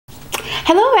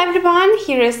Hello everyone,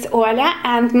 here is Oля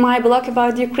and my blog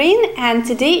about Ukraine, and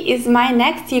today is my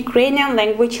next Ukrainian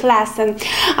language lesson.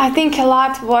 I think a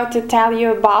lot what to tell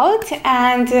you about,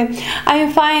 and I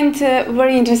find a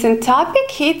very interesting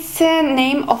topic. It's a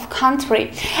name of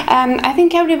country. I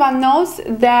think everyone knows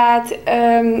that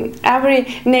every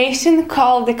nation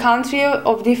called the country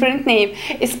of different name,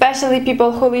 especially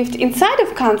people who lived inside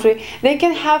of country. They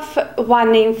can have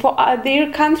one name for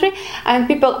their country, and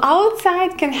people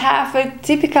outside can have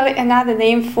typically another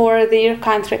name for their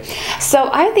country. So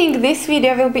I think this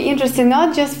video will be interesting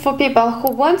not just for people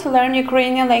who want to learn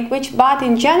Ukrainian language, but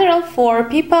in general for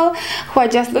people who are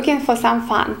just looking for some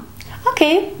fun.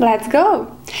 Okay, let's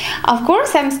go. Of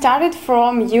course, I'm started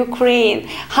from Ukraine.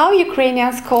 How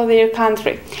Ukrainians call their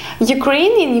country?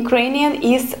 Ukraine in Ukrainian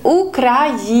is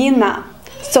Ukraina.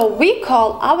 So we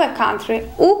call our country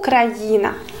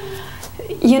Ukraina.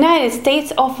 United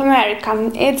States of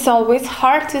America. It's always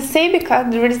hard to say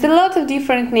because there is a lot of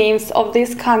different names of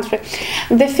this country.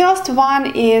 The first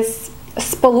one is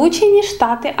Сполучені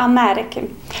Штати Америки.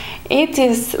 It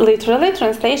is literally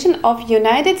translation of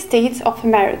United States of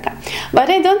America. But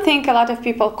I don't think a lot of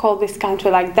people call this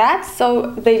country like that,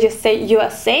 so they just say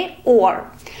USA or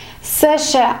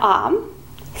США.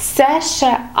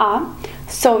 США.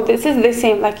 So this is the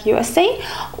same like USA,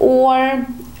 or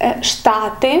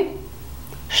Штати.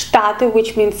 Штаты,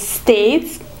 which means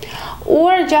states,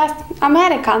 or just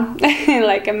America,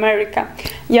 like America.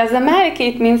 Yes, America,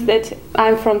 it means that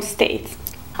I'm from states.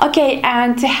 Okay,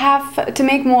 and to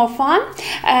make more fun,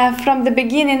 from the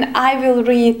beginning I will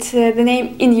read the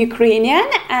name in Ukrainian,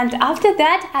 and after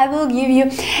that I will give you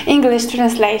English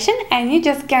translation, and you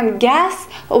just can guess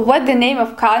what the name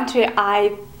of country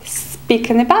I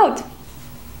speaking about.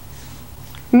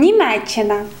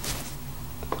 Німеччина.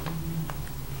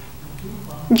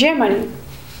 Germany,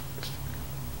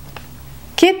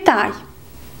 Китай,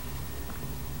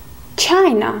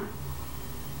 China,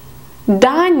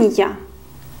 Дания,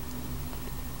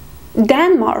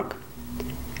 Denmark,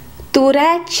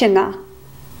 Туреччина,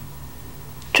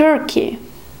 Turkey,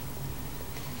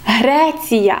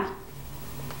 Греція,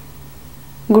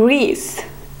 Greece,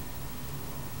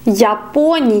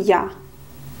 Японія,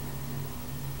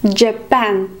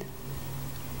 Japan,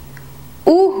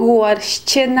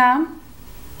 Угорщина,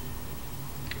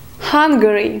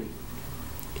 Hungary,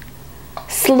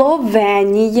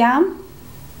 Slovenia,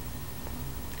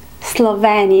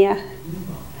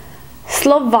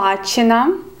 Словаччина,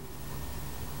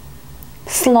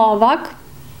 Slovak,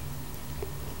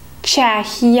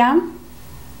 Czechia,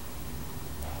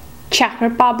 Czech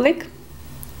Republic,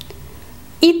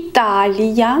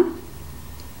 Italia,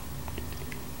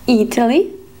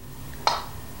 Italy,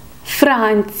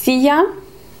 Francja,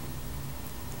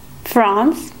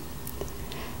 France,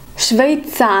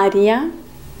 Швейцарія,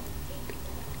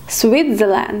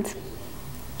 Switzerland,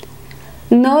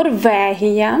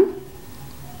 Норвегія,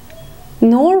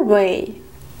 Norway,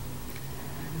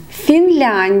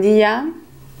 Фінляндія,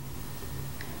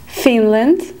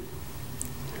 Finland,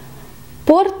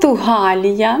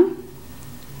 Португалія,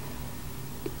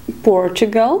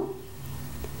 Portugal,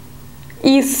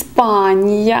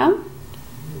 Іспанія,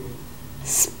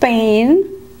 Spain,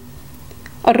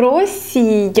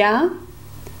 Росія,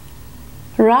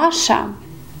 Russia,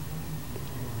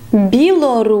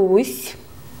 Білорусь,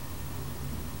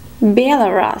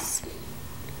 Belarus,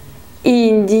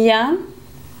 India,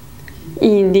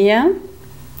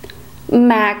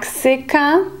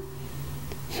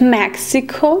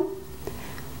 Mexico,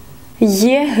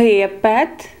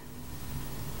 Єгипет,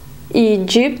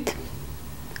 Egypt,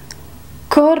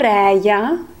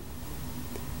 Korea,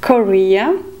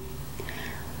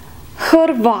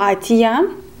 Хорватія,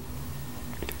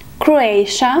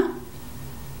 Croatia,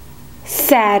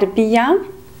 Serbia,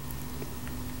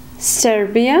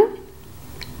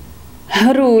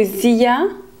 Грузія,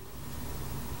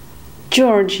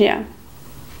 Georgia.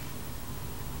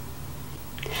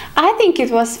 I think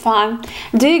it was fun.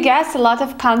 Do you guess a lot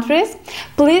of countries?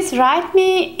 Please write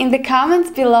me in the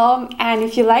comments below, and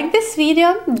if you like this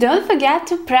video, don't forget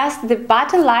to press the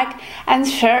button like and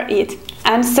share it,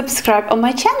 and subscribe on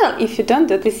my channel if you don't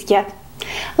do this yet.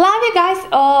 Love you guys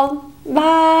all.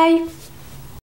 Bye!